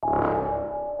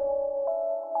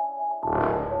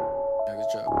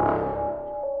track.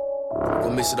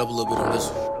 Gonna mix it up a little bit on this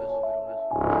one.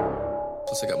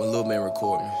 Plus I got my little man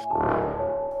recording.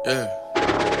 Yeah.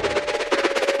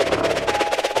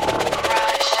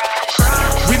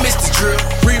 Remix the drill,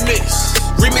 remix.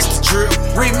 Remix the drill,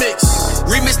 remix.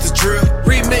 Remix the drill,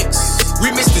 remix.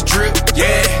 Remix the drill,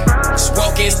 yeah. Just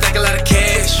walk in, stack a lot of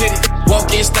cash.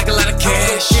 Walk in, stack a lot of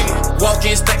cash. Walk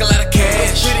in, stack a lot of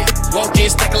cash. Walk in,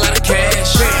 stack a lot of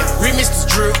cash. Remix the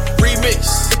drill, remix.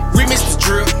 Remix the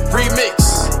drill, remix.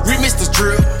 Remix the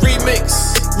drill,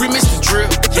 remix. Remix the drill,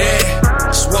 yeah.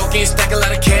 Just walk in, stack a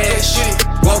lot of cash.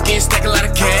 Walk in, stack a lot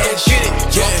of cash.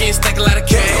 Walk in, stack a lot of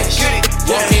cash.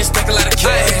 Walk in, stack a lot of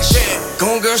cash.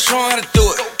 Go on, girl, show 'em how to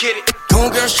do it. Go get it. Go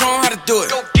on, girl, show 'em how to do it.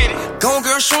 Go get it. Go on,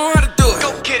 girl, show 'em how to do it.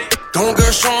 Go get it. Go on,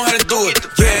 girl, show 'em how to do it.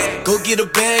 Yeah. Go get a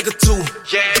bag or two.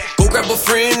 Yeah. Go grab a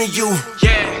friend or you.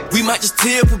 Yeah. We might just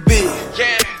tip a bit.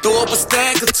 Yeah. Throw up a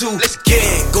stack or two. Let's get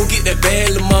it. Go get that bag,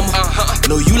 lil' mama.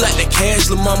 Know you like that cash,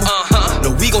 lil' mama.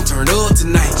 No, we gon' turn up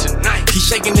tonight. Keep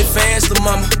shaking it fast, lil'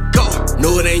 mama. Go.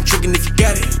 No, it ain't trickin' if you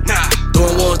got it. Nah.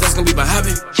 Throwing ones, that's gon' be my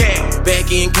hobby. Yeah.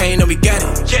 Back end came, now we got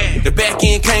it. Yeah. The back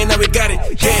end came, now we got it.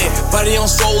 Yeah. Body on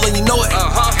soul and you know it.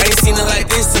 Ain't seen it like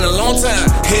this in a long time.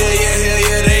 Hell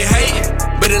yeah, they hate.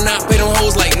 Better not pay them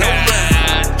hoes like no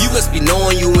mind. You must be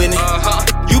knowing you in it.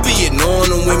 You be ignoring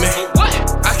them women.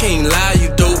 I can't lie, you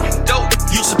dope.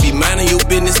 You should be minding your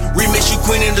business. Remix, you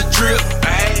queen in the drip.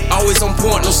 Always on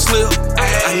point, no slip.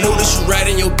 I know that you right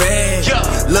in your bag.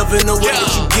 Loving the way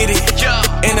that you get it.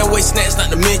 And that way snatch, not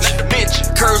to mention.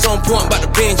 Curves on point, by the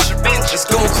bench. It's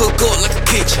gon' cook up like a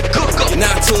kitchen. You're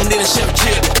now tuned in to Chef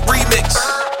Jigg. Remix.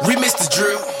 Remix the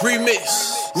drill. Remix.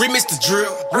 Remix the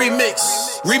drill. Remix.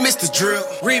 Remix the drill.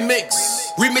 Remix.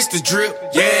 Remix the drill.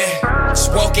 Yeah.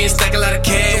 Just walk in, stack a lot of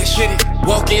cash.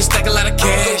 Walk in, stack a lot of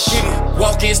cash.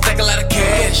 Walk in, stack a lot of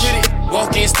cash.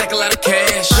 Walk in, stack a lot of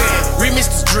cash. Remix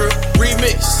the drill.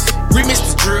 Remix. Remix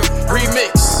the drill.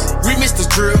 Remix. Remix the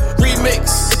drill.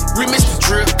 Remix. Remix the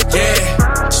drill.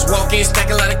 Yeah. Just walk in, stack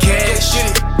a lot of cash.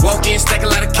 Walk in, stack a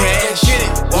lot of cash.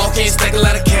 Walk in, stack a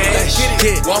lot of cash.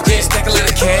 Walk in, stack a lot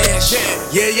of cash.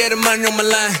 Yeah, the money on my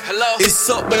line. It's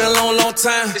up, been a long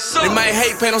time. They might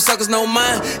hate, pay them suckers no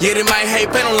mind. Yeah, they might hate,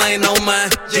 pay them lane no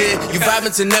mind. Yeah, you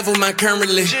vibing to Nevamind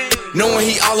currently. Knowing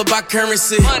he all about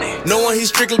currency. Knowing he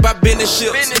strictly about business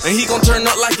ships. And he gon' turn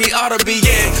up like he oughta be,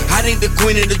 yeah. I need the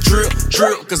queen of the drip.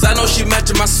 Cause I know she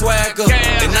matching my swagger.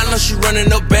 And I know she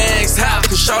running up bags high.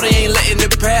 Cause Shawty ain't letting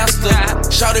it past her.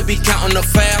 Shawty be counting up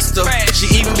faster. She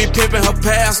even be pimping her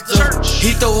pastor.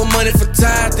 He throw her money for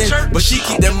tithing, but she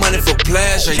keep that money for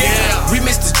pleasure, yeah.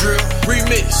 Remix the drill,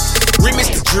 remix.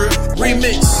 Remix the drill,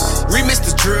 remix. Remix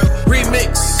the drill,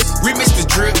 remix. Remix the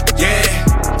drill, yeah.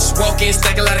 Just walk in,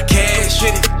 stack a lot of cash.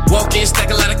 Walk in, stack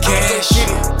a lot of cash.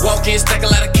 Walk in, stack a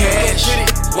lot of cash.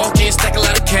 Walk in, stack a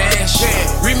lot of cash.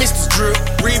 Remix the drill,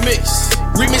 remix.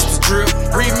 Remix the drill,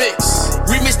 remix.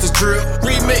 Remix the drill,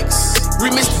 remix.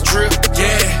 Remix the drill,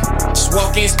 yeah. Just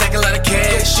walk in, stack a lot of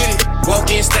cash. Walk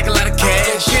in, stack a lot of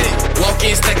cash. Walk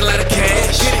in, stack a lot of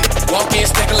cash. Walk in,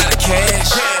 stack a lot of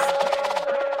cash.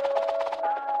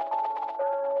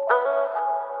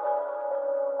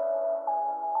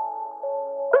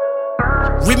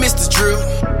 Remix the drill.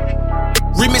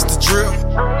 Remix the drill.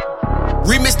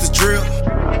 Remix the drill.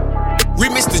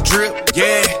 Remix the drill,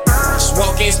 yeah. Just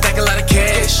walk in, stack a lot of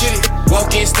cash.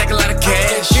 Walk in, stack a lot of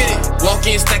cash. Walk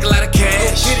in, stack a lot of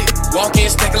cash. Walk in,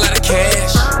 stack a lot of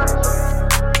cash.